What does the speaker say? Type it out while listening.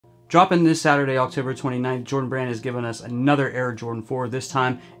Dropping this Saturday, October 29th, Jordan Brand has given us another Air Jordan 4, this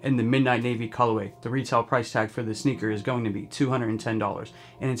time in the Midnight Navy colorway. The retail price tag for this sneaker is going to be $210.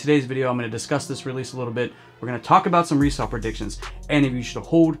 And in today's video, I'm going to discuss this release a little bit. We're going to talk about some resale predictions and if you should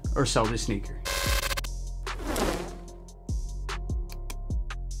hold or sell this sneaker.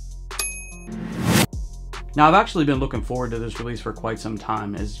 Now, I've actually been looking forward to this release for quite some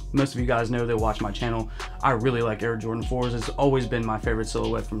time. As most of you guys know that watch my channel, I really like Air Jordan 4s. It's always been my favorite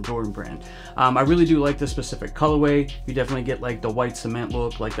silhouette from Jordan Brand. I really do like this specific colorway. You definitely get like the white cement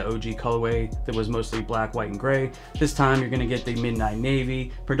look, like the OG colorway that was mostly black, white, and gray. This time, you're gonna get the Midnight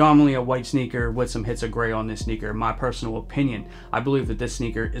Navy, predominantly a white sneaker with some hits of gray on this sneaker. In my personal opinion, I believe that this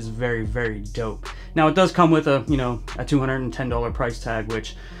sneaker is very, very dope. Now, it does come with a $210 price tag,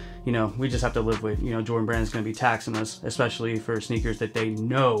 which we just have to live with. Jordan Brand is going to be taxing us, especially for sneakers that they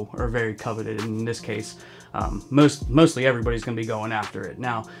know are very coveted. And in this case, mostly everybody's going to be going after it.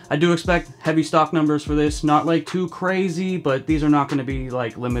 Now, I do expect heavy stock numbers for this, not like too crazy, but these are not going to be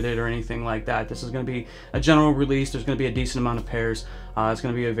like limited or anything like that. This is going to be a general release. There's going to be a decent amount of pairs. It's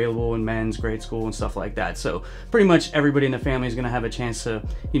going to be available in men's, grade school, and stuff like that. So pretty much everybody in the family is going to have a chance to,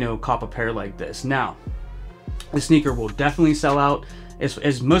 cop a pair like this. Now, the sneaker will definitely sell out.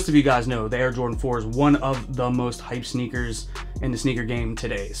 As most of you guys know, the Air Jordan 4 is one of the most hyped sneakers in the sneaker game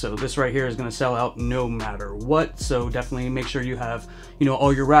today. So this right here is going to sell out no matter what. So definitely make sure you have,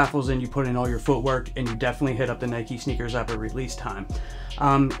 all your raffles and you put in all your footwork, and you definitely hit up the Nike sneakers app at release time.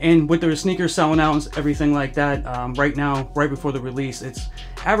 And with the sneakers selling out and everything like that, right now, right before the release, it's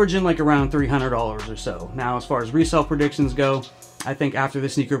averaging like around $300 or so. Now, as far as resale predictions go, I think after the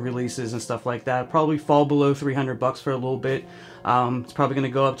sneaker releases and stuff like that, probably fall below 300 bucks for a little bit. It's probably going to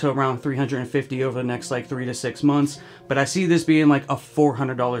go up to around 350 over the next like 3 to 6 months. But I see this being like a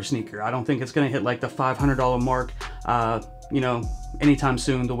 $400 sneaker. I don't think it's going to hit like the $500 mark, anytime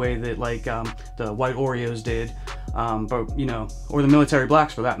soon, the way that like the white Oreos did. Or the military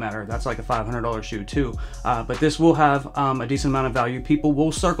blacks for that matter. That's like a $500 shoe too. But this will have a decent amount of value. People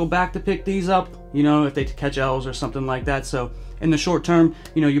will circle back to pick these up, if they catch L's or something like that. So in the short term,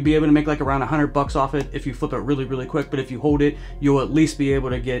 you'll be able to make like around 100 bucks off it if you flip it really, really quick. But if you hold it, you'll at least be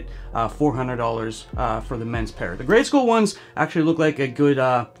able to get $400 for the men's pair. The grade school ones actually look like a good,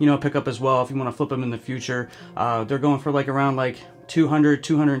 pickup as well if you want to flip them in the future. They're going for like around like 200,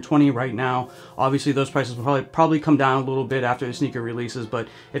 220 right now. Obviously, those prices will probably come down a little bit after the sneaker releases, but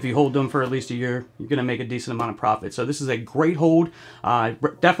if you hold them for at least a year, you're going to make a decent amount of profit. So this is a great hold. I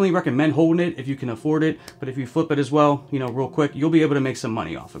definitely recommend holding it if you can afford it, but if you flip it as well, real quick, you'll be able to make some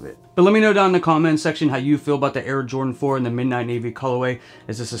money off of it. But let me know down in the comments section how you feel about the Air Jordan 4 and the Midnight Navy colorway.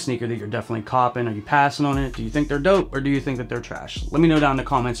 Is this a sneaker that you're definitely copping? Are you passing on it? Do you think they're dope, or do you think that they're trash? Let me know down in the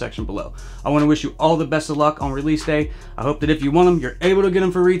comment section below. I want to wish you all the best of luck on release day. I hope that if you want them, you're able to get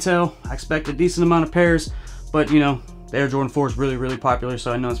them for retail. I expect a decent amount of pairs, but the Air Jordan 4 is really, really popular,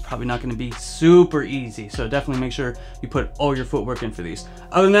 so I know it's probably not going to be super easy. So definitely make sure you put all your footwork in for these.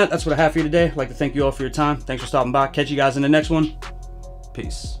 Other than that, that's what I have for you today. I'd like to thank you all for your time. Thanks for stopping by. Catch you guys in the next one.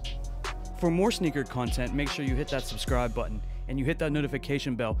 Peace. For more sneaker content, make sure you hit that subscribe button and you hit that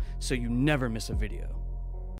notification bell so you never miss a video.